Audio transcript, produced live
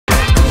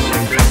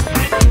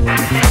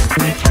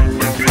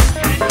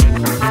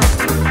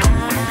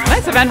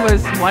event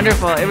was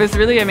wonderful. It was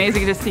really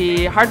amazing to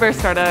see hardware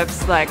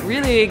startups like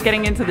really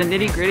getting into the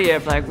nitty-gritty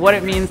of like what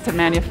it means to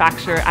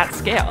manufacture at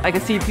scale. I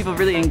could see people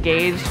really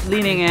engaged,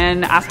 leaning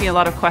in, asking a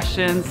lot of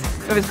questions.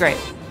 It was great.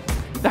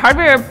 The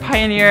Hardware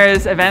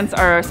Pioneers events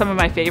are some of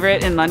my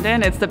favorite in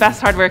London. It's the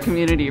best hardware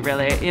community,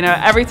 really. You know,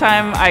 every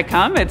time I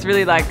come, it's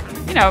really like,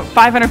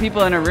 500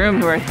 people in a room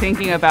who are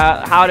thinking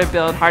about how to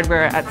build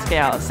hardware at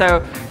scale. So,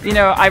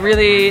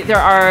 there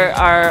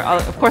are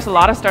of course, a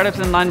lot of startups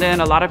in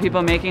London, a lot of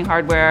people making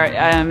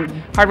hardware.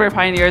 Hardware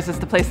Pioneers is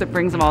the place that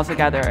brings them all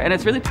together, and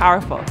it's really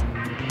powerful.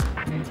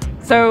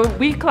 So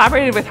we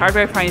collaborated with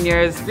Hardware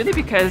Pioneers really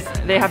because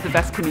they have the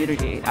best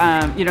community.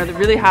 They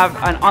really have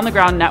an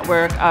on-the-ground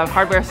network of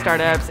hardware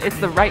startups. It's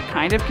the right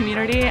kind of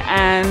community,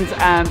 and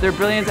they're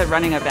brilliant at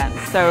running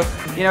events. So,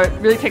 it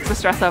really takes the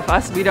stress off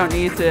us. We don't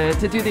need to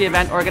do the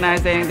event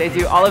organizing. They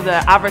do all of the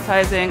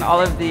advertising, all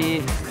of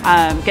the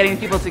getting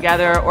people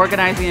together,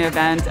 organizing an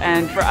event,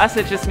 and for us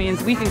it just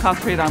means we can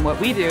concentrate on what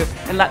we do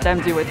and let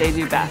them do what they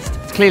do best.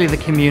 It's clearly the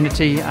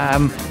community.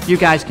 You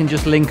guys can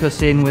just link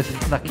us in with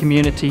that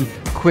community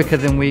quicker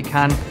than we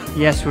can.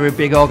 Yes, we're a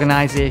big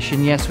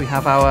organisation. Yes, we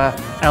have our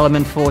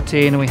Element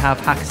 14 and we have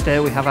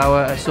Hackster, we have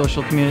our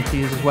social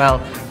communities as well.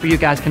 But you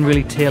guys can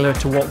really tailor it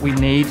to what we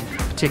need,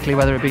 particularly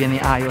whether it be in the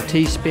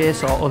IoT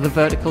space or other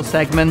vertical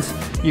segments.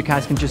 You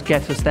guys can just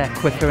get us there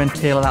quicker and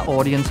tailor that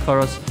audience for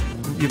us.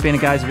 You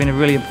guys have been a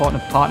really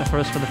important partner for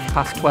us for the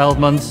past 12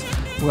 months,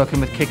 working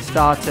with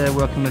Kickstarter,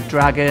 working with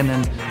Dragon,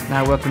 and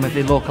now working with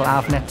the local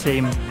AvNet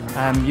team.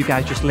 You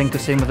guys just link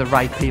us in with the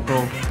right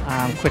people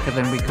quicker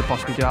than we could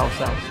possibly do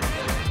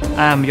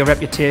ourselves. Your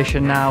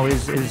reputation now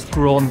is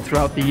grown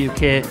throughout the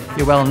UK.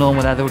 You're well known,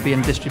 whether it would be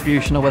in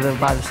distribution or whether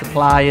by the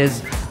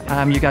suppliers.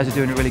 You guys are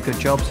doing a really good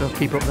job, so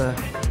keep up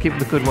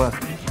the good work.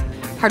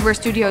 Hardware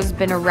Studio has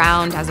been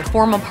around as a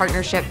formal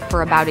partnership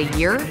for about a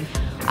year.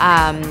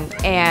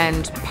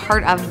 And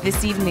part of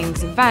this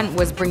evening's event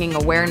was bringing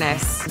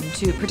awareness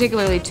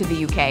particularly to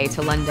the UK,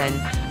 to London,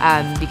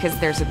 because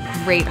there's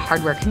a great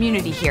hardware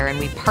community here, and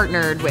we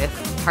partnered with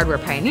Hardware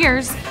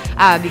Pioneers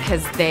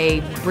because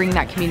they bring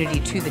that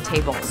community to the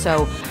table.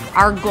 So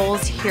our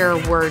goals here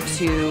were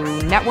to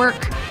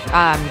network,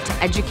 to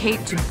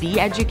educate, to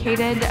be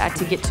educated,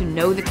 to get to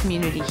know the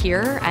community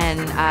here,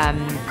 and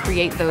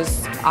create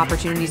those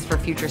opportunities for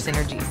future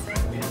synergies.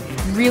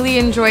 Really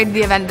enjoyed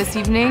the event this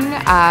evening.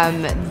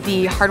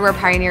 The Hardware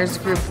Pioneers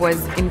group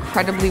was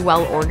incredibly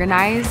well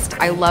organized.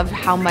 I love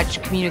how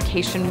much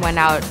communication went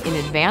out in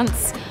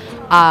advance.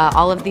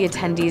 All of the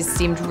attendees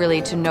seemed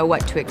really to know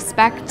what to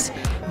expect.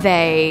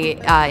 They,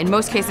 in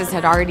most cases,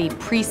 had already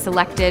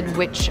pre-selected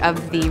which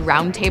of the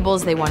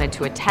roundtables they wanted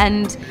to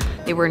attend.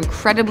 They were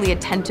incredibly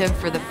attentive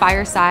for the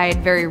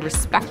fireside, very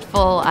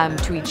respectful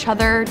to each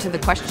other, to the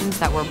questions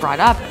that were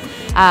brought up.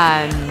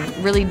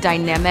 Really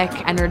dynamic,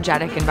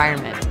 energetic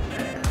environment.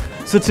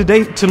 So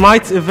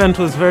tonight's event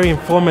was very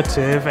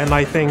informative, and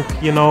I think,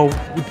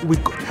 we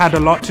had a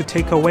lot to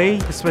take away,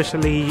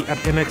 especially at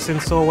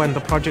NXInso and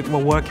the project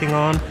we're working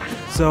on.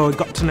 So we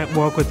got to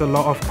network with a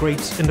lot of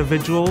great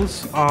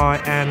individuals,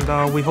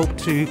 and we hope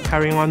to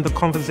carry on the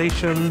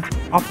conversation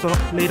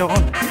later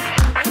on.